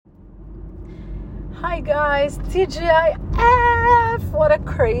Hi guys, TGIF! What a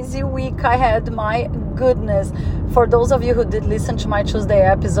crazy week I had, my goodness. For those of you who did listen to my Tuesday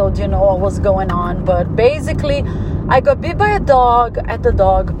episode, you know what was going on. But basically, I got bit by a dog at the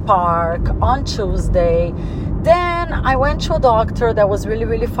dog park on Tuesday. Then I went to a doctor that was really,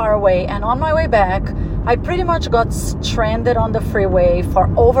 really far away. And on my way back, I pretty much got stranded on the freeway for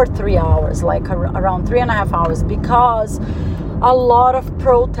over 3 hours, like around 3.5 hours, because a lot of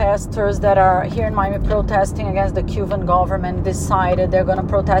protesters that are here in Miami protesting against the Cuban government decided they're going to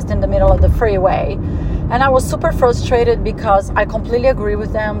protest in the middle of the freeway. And I was super frustrated because I completely agree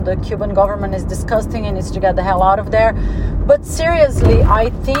with them. The Cuban government is disgusting and needs to get the hell out of there. But seriously,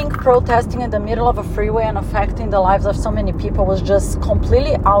 I think protesting in the middle of a freeway and affecting the lives of so many people was just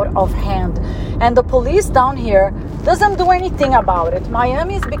completely out of hand. And the police down here doesn't do anything about it.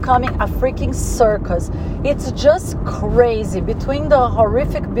 Miami is becoming a freaking circus. It's just crazy. Between the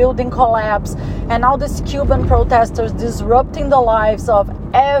horrific building collapse and all these Cuban protesters disrupting the lives of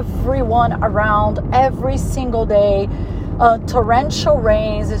everyone around every single day, torrential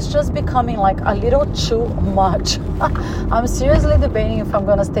rains, it's just becoming like a little too much. I'm seriously debating if I'm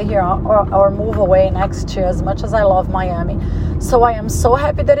gonna stay here or move away next year, as much as I love Miami. So I am so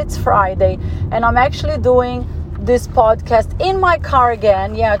happy that it's Friday and I'm actually doing this podcast in my car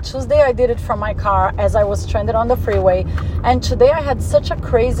again. Yeah, Tuesday I did it from my car as I was stranded on the freeway, and today I had such a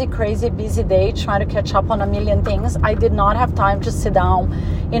crazy busy day trying to catch up on a million things. I did not have time to sit down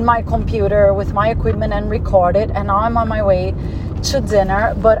in my computer with my equipment and record it, and now I'm on my way to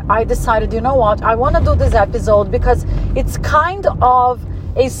dinner. But I decided, you know what, I want to do this episode because it's kind of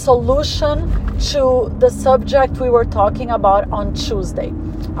a solution to the subject we were talking about on Tuesday.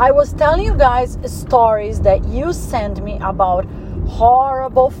 I was telling you guys stories that you send me about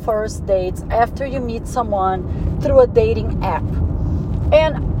horrible first dates after you meet someone through a dating app.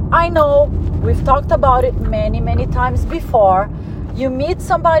 And I know we've talked about it many times before. You meet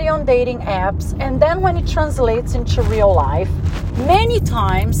somebody on dating apps, and then when it translates into real life, many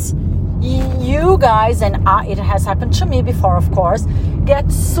times you guys, and it has happened to me before, of course,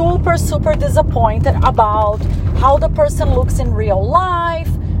 get super disappointed about how the person looks in real life.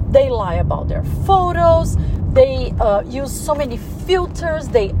 They lie about their photos. They use so many filters.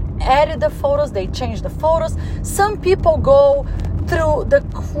 They edit the photos. They change the photos. Some people go through the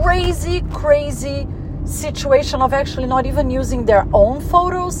crazy situation of actually not even using their own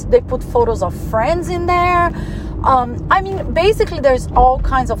photos. They put photos of friends in there. Basically there's all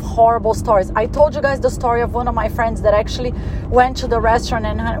kinds of horrible stories. I told you guys the story of one of my friends that actually went to the restaurant,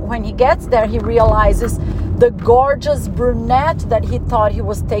 and when he gets there, he realizes the gorgeous brunette that he thought he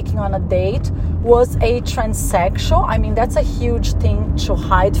was taking on a date was a transsexual. That's a huge thing to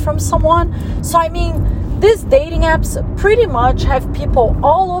hide from someone. So these dating apps pretty much have people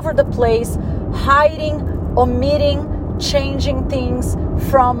all over the place hiding, omitting, changing things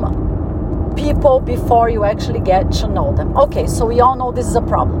from people before you actually get to know them. Okay, so we all know this is a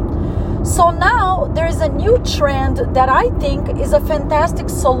problem. So now there is a new trend that I think is a fantastic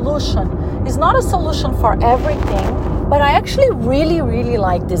solution. It's not a solution for everything, but I actually really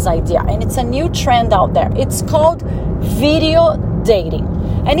like this idea, and it's a new trend out there. It's called video dating,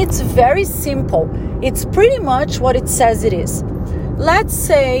 and it's very simple. It's pretty much what it says it is. Let's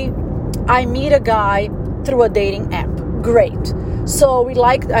say I meet a guy through a dating app. Great. So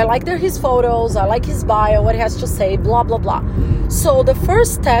I like his photos, I like his bio, what he has to say, blah blah. So the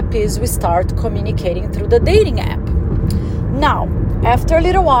first step is we start communicating through the dating app. Now, after a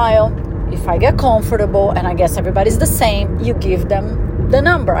little while, if I get comfortable, and I guess everybody's the same, you give them the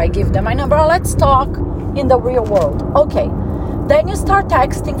number. I give them my number. Let's talk in the real world. Okay. Then you start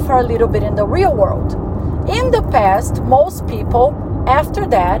texting for a little bit in the real world. In the past, most people, after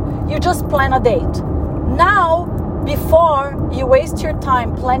that, you just plan a date. Now, before you waste your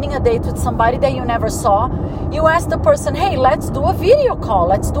time planning a date with somebody that you never saw, you ask the person, hey, let's do a video call.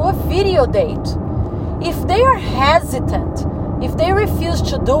 Let's do a video date. If they are hesitant, if they refuse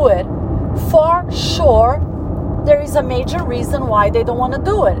to do it, for sure, there is a major reason why they don't want to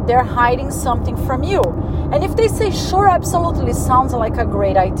do it. They're hiding something from you. And if they say, sure, absolutely, sounds like a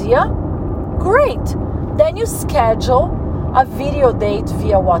great idea, great. Then you schedule a video date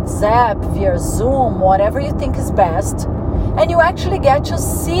via WhatsApp, via Zoom, whatever you think is best, and you actually get to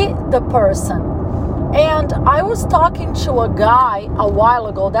see the person. And I was talking to a guy a while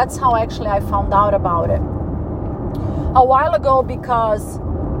ago. That's how actually I found out about it. A while ago, because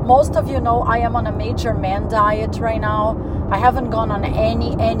most of you know I am on a major man diet right now. I haven't gone on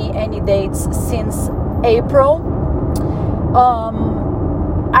any dates since April.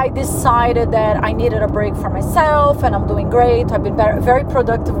 I decided that I needed a break for myself, and I'm doing great. I've been very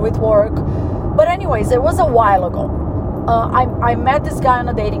productive with work. But anyways, it was a while ago. I met this guy on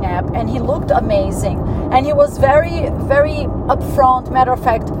a dating app, and he looked amazing, and he was very, very upfront. Matter of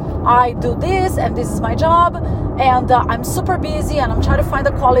fact, I do this and this is my job, and I'm super busy and I'm trying to find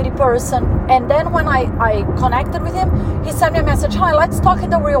a quality person. And then when I connected with him, he sent me a message, hi, let's talk in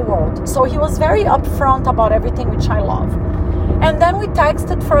the real world. So he was very upfront about everything, which I love. And then we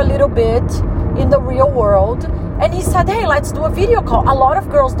texted for a little bit in the real world, and he said, hey, let's do a video call. A lot of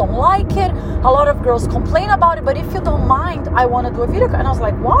girls don't like it. A lot of girls complain about it. But if you don't mind, I want to do a video call. And I was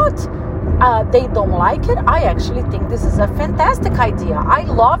like, what? They don't like it? I actually think this is a fantastic idea. I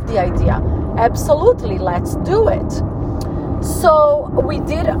love the idea. Absolutely. Let's do it. So we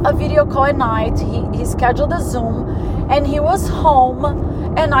did a video call at night. He scheduled a Zoom, and he was home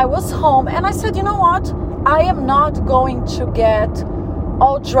and I was home. And I said, you know what? I am not going to get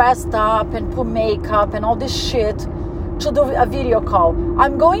all dressed up and put makeup and all this shit to do a video call.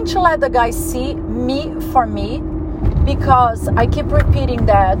 I'm going to let the guy see me for me, because I keep repeating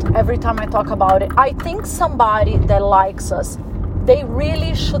that every time I talk about it. I think somebody that likes us, they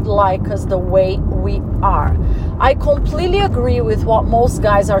really should like us the way we are. I completely agree with what most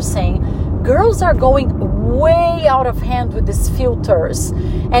guys are saying. Girls are going way out of hand with these filters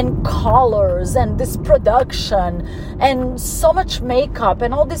and colors and this production and so much makeup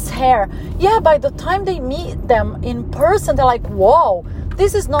and all this hair. Yeah, by the time they meet them in person, they're like, whoa,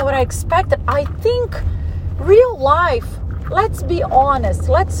 this is not what I expected. I think real life, let's be honest,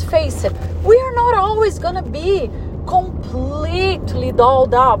 let's face it, we are not always gonna be completely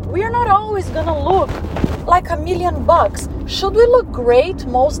dolled up. We are not always gonna look like $1,000,000. Should we look great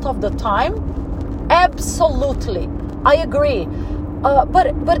most of the time? Absolutely, I agree.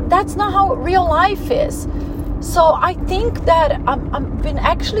 But that's not how real life is. So I think that I've been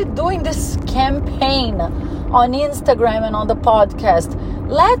actually doing this campaign on Instagram and on the podcast.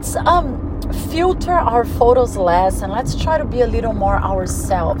 Let's filter our photos less, and let's try to be a little more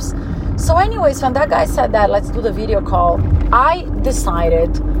ourselves. So anyways, when that guy said that, let's do the video call, I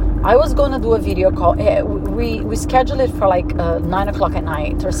decided I was going to do a video call. We scheduled it for like 9 o'clock at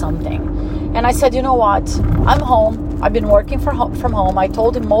night or something. And I said, you know what? I'm home. I've been working from home. I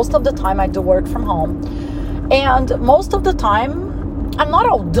told him most of the time I do work from home. And most of the time, I'm not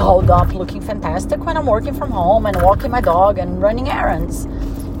all dolled up looking fantastic when I'm working from home and walking my dog and running errands.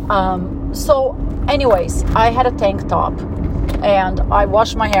 So anyways, I had a tank top and I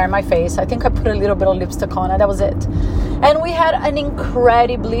washed my hair and my face. I think I put a little bit of lipstick on it. That was it. And we had an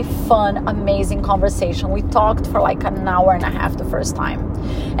incredibly fun, amazing conversation. We talked for like an hour and a half the first time.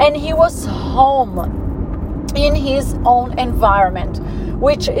 And he was home in his own environment,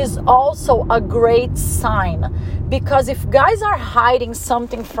 which is also a great sign. Because if guys are hiding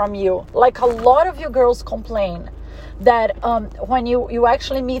something from you, like a lot of you girls complain, that when you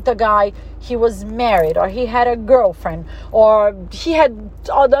actually meet a guy, he was married or he had a girlfriend or he had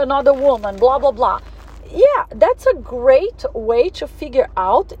another woman, blah, blah, blah. Yeah, that's a great way to figure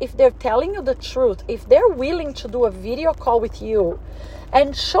out if they're telling you the truth. If they're willing to do a video call with you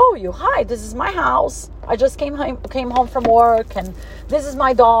and show you, hi, this is my house. I just came home from work, and this is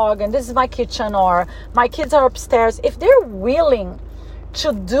my dog, and this is my kitchen, or my kids are upstairs. If they're willing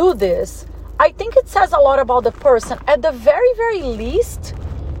to do this, I think it says a lot about the person. At the very, very least,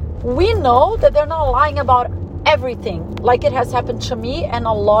 we know that they're not lying about everything, like it has happened to me and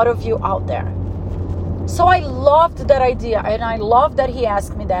a lot of you out there. So I loved that idea, and I loved that he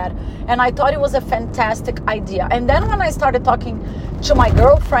asked me that, and I thought it was a fantastic idea. And then when I started talking to my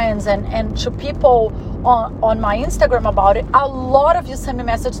girlfriends and to people on my Instagram about it, a lot of you sent me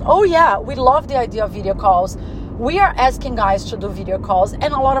messages, oh yeah, we love the idea of video calls. We are asking guys to do video calls,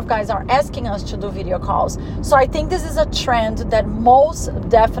 and a lot of guys are asking us to do video calls. So I think this is a trend that most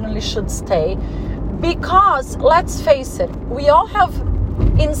definitely should stay, because let's face it, we all have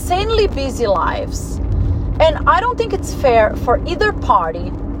insanely busy lives. And I don't think it's fair for either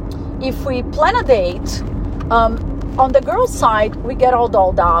party if we plan a date. On the girl side, we get all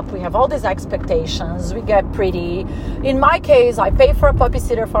dolled up. We have all these expectations. We get pretty. In my case, I pay for a puppy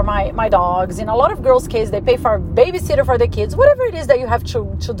sitter for my dogs. In a lot of girls' case, they pay for a babysitter for the kids. Whatever it is that you have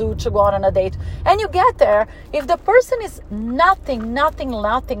to do to go out on a date. And you get there. If the person is nothing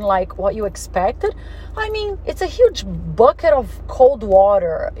like what you expected, I mean, it's a huge bucket of cold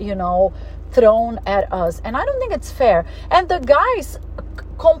water, thrown at us. And I don't think it's fair. And the guys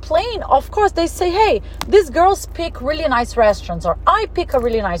complain, of course. They say, hey, these girls pick really nice restaurants, or I pick a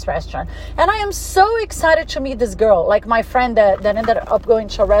really nice restaurant, and I am so excited to meet this girl, like my friend that ended up going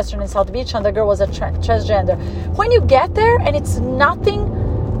to a restaurant in South Beach, and the girl was a transgender. When you get there and it's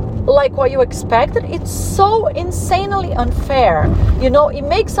nothing like what you expected, it's so insanely unfair. It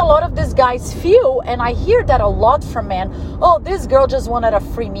makes a lot of these guys feel, and I hear that a lot from men, oh, this girl just wanted a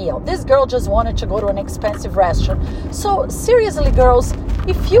free meal. This girl just wanted to go to an expensive restaurant. So seriously, girls,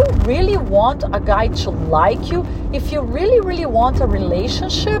 if you really want a guy to like you, if you really, really want a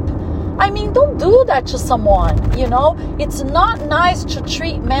relationship, don't do that to someone. It's not nice to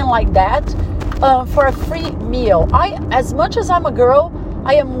treat men like that for a free meal. As much as I'm a girl,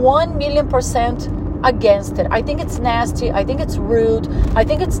 I am 1,000,000% against it. I think it's nasty. I think it's rude. I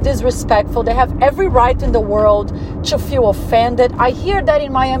think it's disrespectful. They have every right in the world to feel offended. I hear that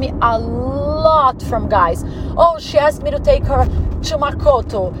in Miami a lot from guys. Oh, she asked me to take her to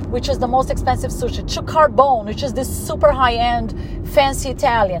Makoto, which is the most expensive sushi, to Carbone, which is this super high-end fancy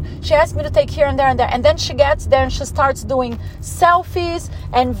Italian. She asked me to take here and there and there. And then she gets there and she starts doing selfies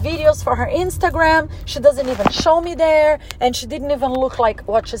and videos for her Instagram. She doesn't even show me there. And she didn't even look like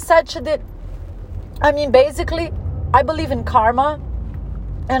what she said she did. Basically, I believe in karma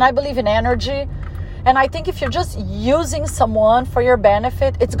and I believe in energy. And I think if you're just using someone for your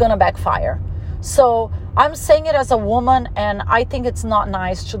benefit, it's going to backfire. So I'm saying it as a woman, and I think it's not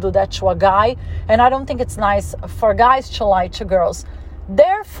nice to do that to a guy. And I don't think it's nice for guys to lie to girls.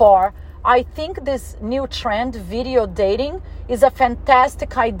 Therefore, I think this new trend, video dating, is a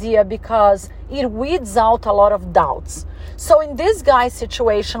fantastic idea because it weeds out a lot of doubts. So in this guy's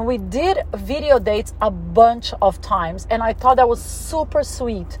situation, we did video dates a bunch of times, and I thought that was super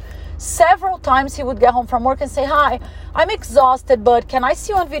sweet. Several times he would get home from work and say, hi, I'm exhausted, but can I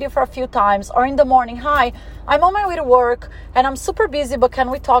see you on video for a few times? Or in the morning, hi, I'm on my way to work and I'm super busy, but can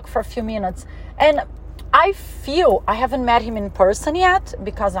we talk for a few minutes? And I haven't met him in person yet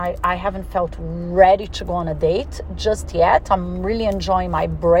because I haven't felt ready to go on a date just yet. I'm really enjoying my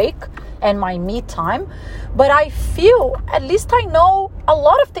break and my me time. But I feel, at least I know a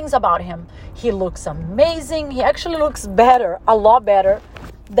lot of things about him. He looks amazing. He actually looks better, a lot better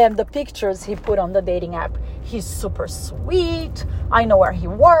than the pictures he put on the dating app. He's super sweet. I know where he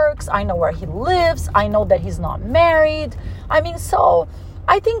works. I know where he lives. I know that he's not married. So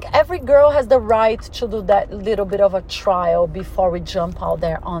I think every girl has the right to do that little bit of a trial before we jump out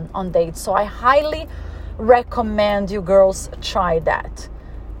there on dates. So I highly recommend you girls try that.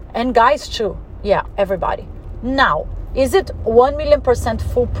 And guys too. Yeah, everybody. Now, is it 1,000,000%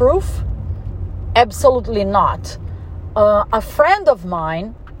 foolproof? Absolutely not. A friend of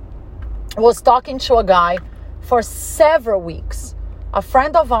mine was talking to a guy for several weeks. A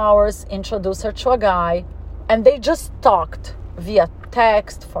friend of ours introduced her to a guy, and they just talked via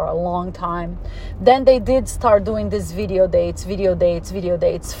text for a long time. Then they did start doing these video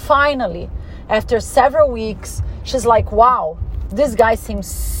dates. Finally, after several weeks, she's like, wow, this guy seems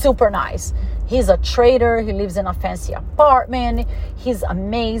super nice. He's a trader. He lives in a fancy apartment. He's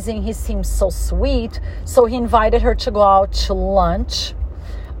amazing. He seems so sweet. So he invited her to go out to lunch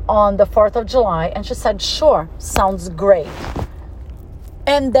on the 4th of July. And she said, sure, sounds great.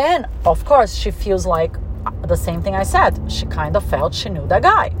 And then, of course, she feels like the same thing I said. She kind of felt she knew the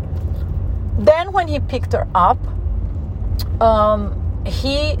guy. Then when he picked her up,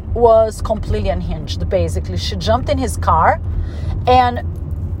 he was completely unhinged, basically. She jumped in his car, and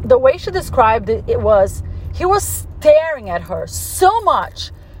the way she described it was, he was staring at her so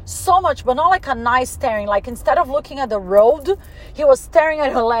much, but not like a nice staring. Like instead of looking at the road, he was staring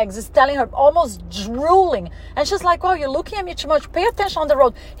at her legs. He's telling her, almost drooling. And she's like, wow, you're looking at me too much. Pay attention on the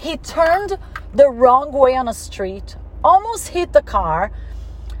road. He turned the wrong way on a street, almost hit the car.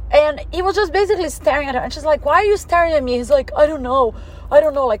 And he was just basically staring at her. And she's like, why are you staring at me? He's like, I don't know.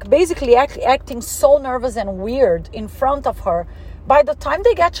 Like basically acting so nervous and weird in front of her. By the time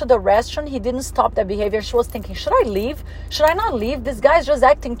they get to the restaurant, he didn't stop that behavior. She was thinking, should I leave? Should I not leave? This guy's just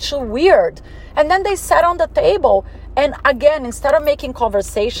acting too weird. And then they sat on the table. And again, instead of making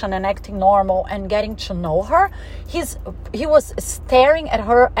conversation and acting normal and getting to know her, he was staring at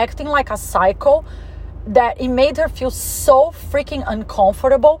her, acting like a psycho, that it made her feel so freaking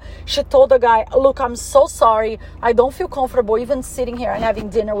uncomfortable. She told the guy, look, I'm so sorry. I don't feel comfortable even sitting here and having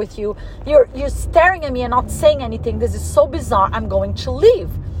dinner with you. You're staring at me and not saying anything. This is so bizarre. I'm going to leave.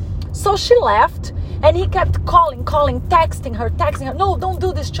 So she left, and he kept calling, texting her. No, don't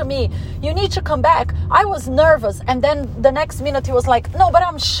do this to me. You need to come back. I was nervous. And then the next minute he was like, no, but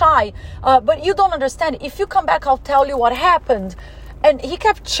I'm shy. But you don't understand. If you come back, I'll tell you what happened. And he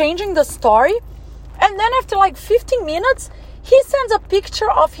kept changing the story. And then after like 15 minutes, he sends a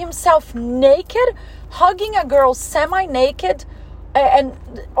picture of himself naked, hugging a girl semi-naked. He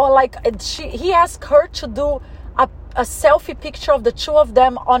asked her to do a a selfie picture of the two of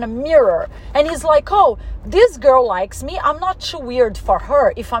them on a mirror. And he's like, oh, this girl likes me. I'm not too weird for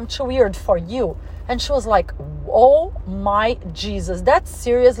her if I'm too weird for you. And she was like, oh my Jesus, that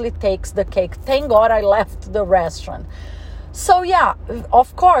seriously takes the cake. Thank God I left the restaurant. So yeah,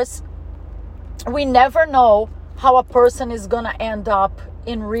 of course, we never know how a person is gonna end up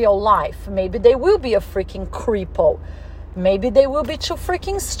in real life. Maybe they will be a freaking creepo. Maybe they will be too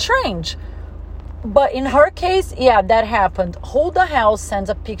freaking strange. But in her case, yeah, that happened. Who the hell sends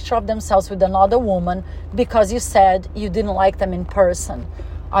a picture of themselves with another woman because you said you didn't like them in person?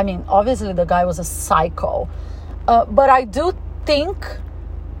 I mean, obviously the guy was a psycho. But I do think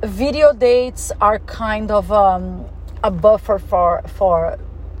video dates are kind of a buffer for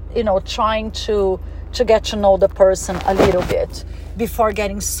trying to get to know the person a little bit before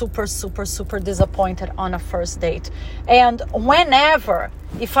getting super, super, super disappointed on a first date. And whenever,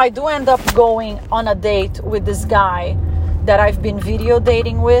 if I do end up going on a date with this guy that I've been video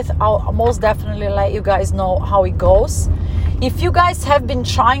dating with, I'll most definitely let you guys know how it goes. If you guys have been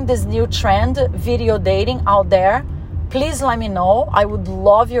trying this new trend, video dating out there, please let me know. I would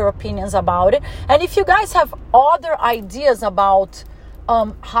love your opinions about it. And if you guys have other ideas about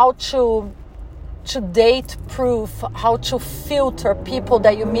how to date proof, how to filter people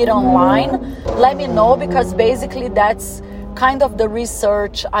that you meet online, let me know, because basically that's kind of the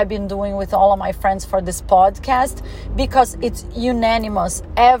research I've been doing with all of my friends for this podcast, because it's unanimous.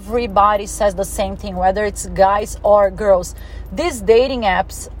 Everybody says the same thing, whether it's guys or girls. These dating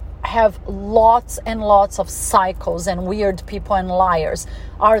apps have lots and lots of psychos and weird people and liars.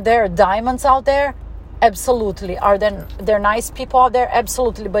 Are there diamonds out there? Absolutely. Are there nice people out there?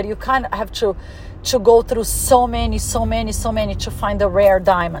 Absolutely. But you kind of have to go through so many to find the rare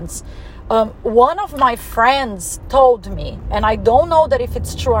diamonds. One of my friends told me, and I don't know that if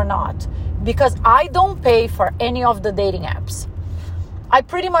it's true or not, because I don't pay for any of the dating apps. I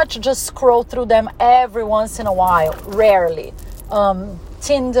pretty much just scroll through them every once in a while, rarely.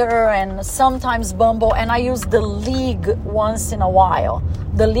 Tinder and sometimes Bumble, and I use the League once in a while.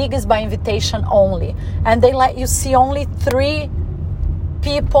 The League is by invitation only, and they let you see only 3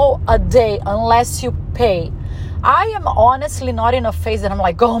 people a day unless you pay. I am honestly not in a phase that I'm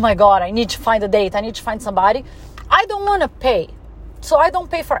like, oh my God, I need to find a date, I need to find somebody. I don't want to pay, so I don't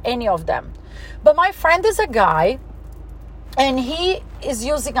pay for any of them. But my friend is a guy, and he is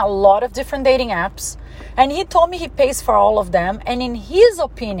using a lot of different dating apps, and he told me he pays for all of them. And in his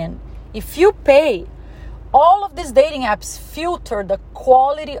opinion, if you pay, all of these dating apps filter the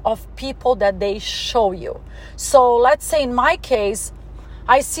quality of people that they show you. So let's say in my case,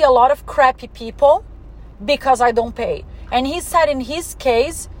 I see a lot of crappy people because I don't pay. And he said in his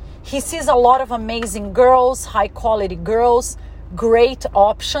case, he sees a lot of amazing girls, high quality girls, great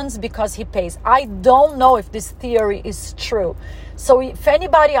options because he pays. I don't know if this theory is true. So if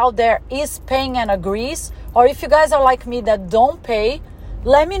anybody out there is paying and agrees, or if you guys are like me that don't pay,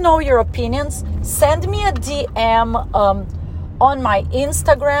 let me know your opinions. Send me a DM on my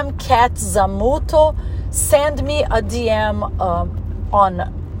Instagram, Kat Zamuto. Send me a DM on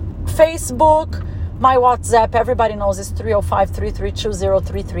Facebook. My WhatsApp, everybody knows, is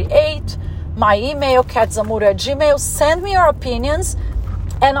 305-332-0338. My email, katzamuto@gmail.com. Send me your opinions,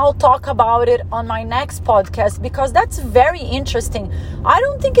 and I'll talk about it on my next podcast, because that's very interesting. I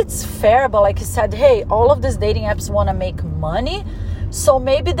don't think it's fair, but like you said, hey, all of these dating apps want to make money. So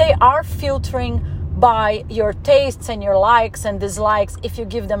maybe they are filtering by your tastes and your likes and dislikes if you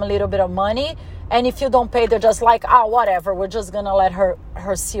give them a little bit of money. And if you don't pay, they're just like, whatever, we're just going to let her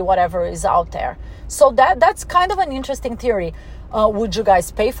see whatever is out there. So that's kind of an interesting theory. Would you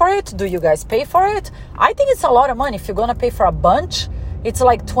guys pay for it? Do you guys pay for it? I think it's a lot of money. If you're going to pay for a bunch, it's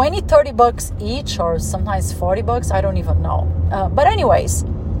like $20-$30 each, or sometimes $40. I don't even know. But anyways,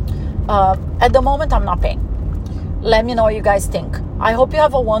 at the moment, I'm not paying. Let me know what you guys think. I hope you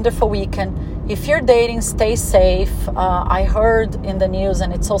have a wonderful weekend. If you're dating, stay safe. I heard in the news,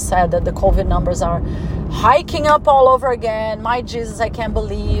 and it's so sad, that the COVID numbers are hiking up all over again. My Jesus, I can't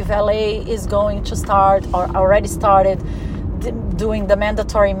believe LA is going to start, or already started, doing the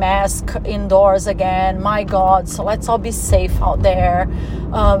mandatory mask indoors again. My God. So let's all be safe out there.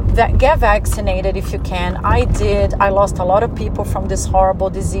 Get vaccinated if you can. I did. I lost a lot of people from this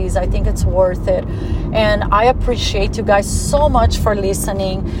horrible disease. I think it's worth it. And I appreciate you guys so much for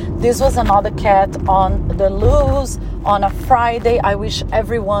listening. This was another Cat on the Loose on a Friday. I wish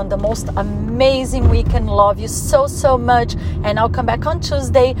everyone the most amazing weekend. Love you so, so much. And I'll come back on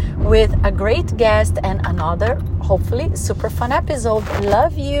Tuesday with a great guest and another, hopefully, super fun episode.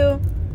 Love you.